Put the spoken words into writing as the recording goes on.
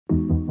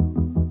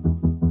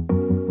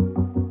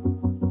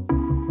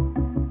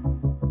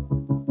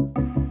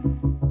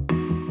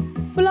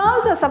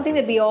Pulaus are something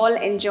that we all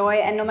enjoy,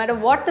 and no matter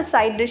what the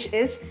side dish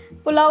is,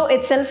 pulao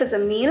itself is a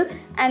meal.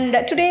 And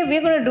today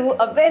we're going to do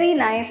a very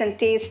nice and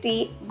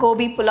tasty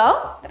Gobi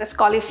Pulao, that is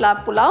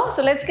cauliflower pulao.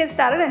 So let's get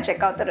started and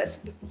check out the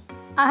recipe.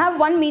 I have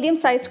one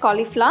medium-sized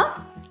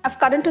cauliflower. I've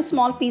cut into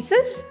small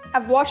pieces.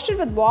 I've washed it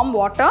with warm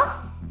water.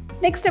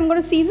 Next, I'm going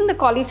to season the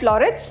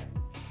cauliflowers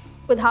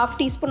with half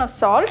teaspoon of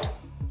salt,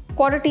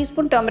 quarter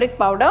teaspoon turmeric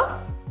powder,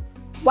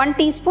 1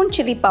 teaspoon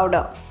chili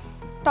powder.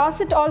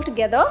 Toss it all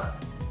together.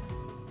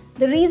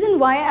 The reason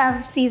why I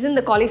have seasoned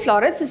the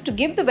cauliflowers is to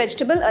give the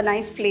vegetable a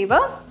nice flavor.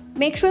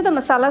 Make sure the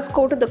masalas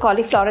coat the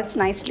cauliflowers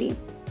nicely.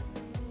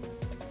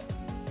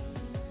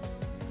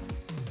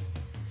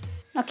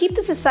 Now keep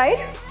this aside.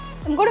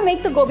 I'm going to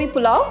make the Gobi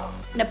Pulao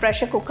in a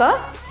pressure cooker.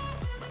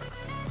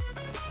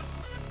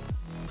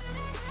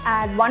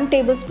 Add 1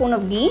 tablespoon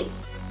of ghee,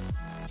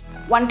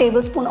 1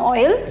 tablespoon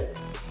oil.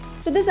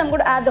 To this I'm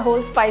going to add the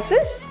whole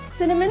spices: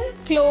 cinnamon,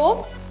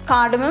 cloves,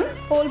 cardamom,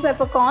 whole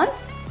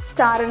peppercorns,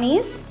 star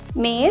anise,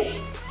 mace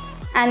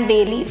and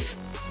bay leaf.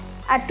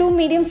 Add 2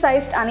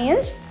 medium-sized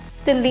onions,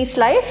 thinly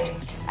sliced.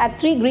 Add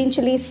 3 green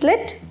chilies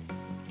slit.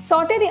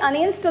 Saute the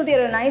onions till they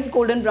are a nice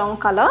golden brown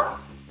color.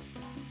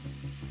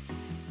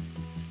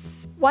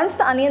 Once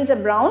the onions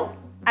are brown,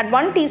 add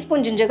 1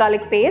 teaspoon ginger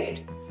garlic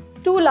paste,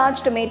 2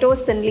 large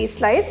tomatoes thinly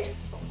sliced,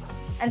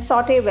 and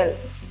saute well.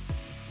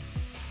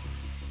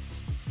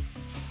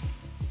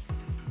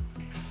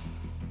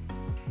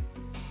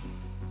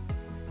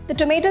 The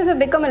tomatoes have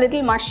become a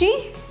little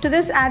mushy. To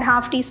this add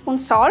half teaspoon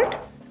salt.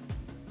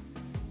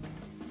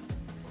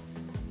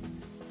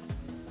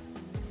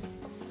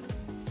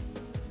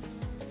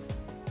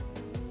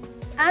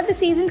 Add the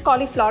seasoned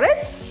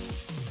cauliflowers.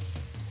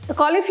 The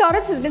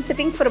cauliflowers has been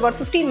sitting for about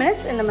 15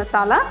 minutes in the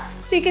masala.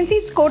 So you can see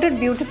it's coated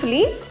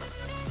beautifully.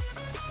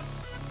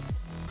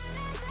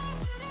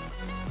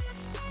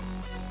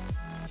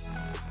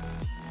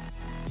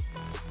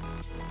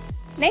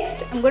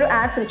 Next, I'm going to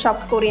add some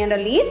chopped coriander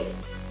leaves.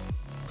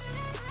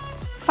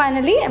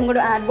 Finally, I'm going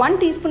to add 1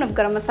 teaspoon of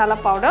Garam Masala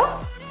powder.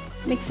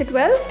 Mix it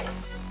well.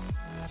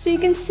 So you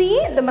can see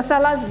the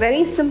masala is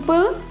very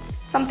simple,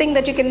 something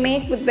that you can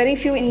make with very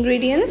few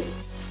ingredients.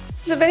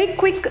 This is a very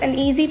quick and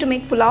easy to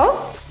make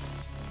pulao.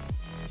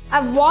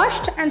 I've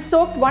washed and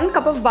soaked 1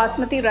 cup of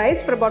Basmati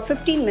rice for about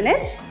 15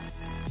 minutes.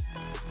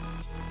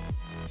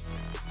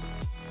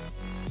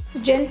 So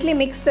gently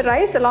mix the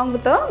rice along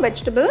with the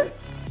vegetable.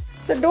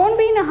 So don't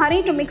be in a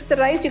hurry to mix the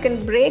rice, you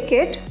can break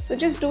it. So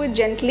just do it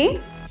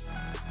gently.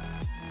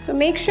 So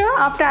make sure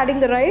after adding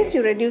the rice,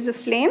 you reduce the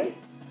flame.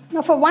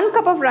 Now for 1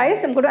 cup of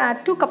rice, I'm going to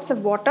add 2 cups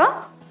of water.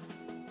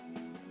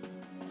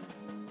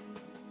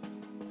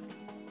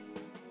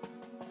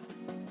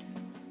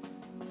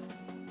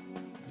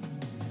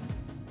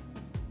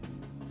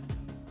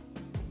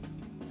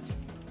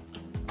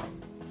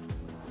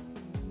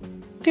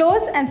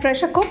 Close and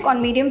pressure cook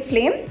on medium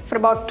flame for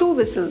about 2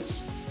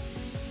 whistles.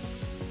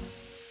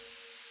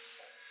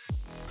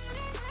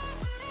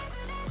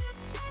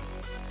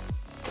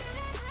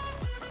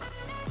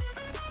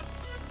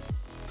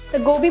 The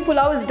Gobi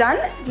Pulao is done.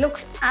 It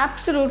looks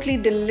absolutely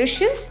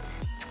delicious.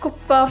 It's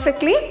cooked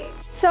perfectly.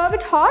 Serve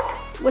it hot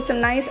with some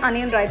nice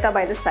onion raita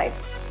by the side.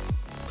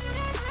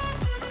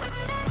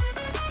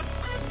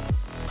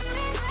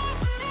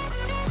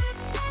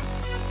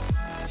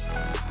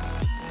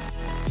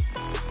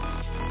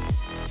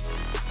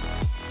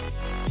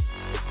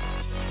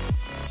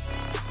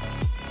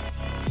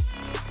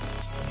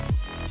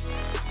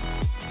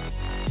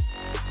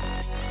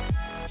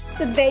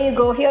 So there you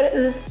go. Here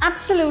is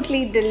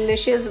absolutely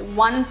delicious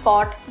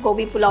 1-pot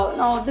Gobi Pulao.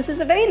 Now this is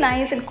a very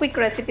nice and quick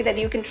recipe that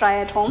you can try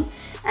at home.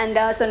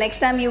 And so next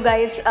time you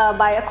guys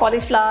buy a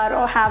cauliflower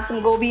or have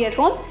some gobi at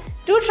home,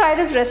 do try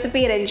this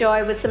recipe and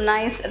enjoy with some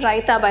nice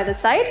raita by the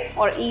side,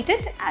 or eat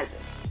it as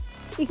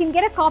is. You can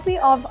get a copy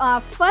of our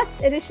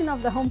first edition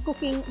of the home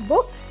cooking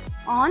book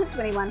on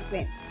 21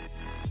 Frames.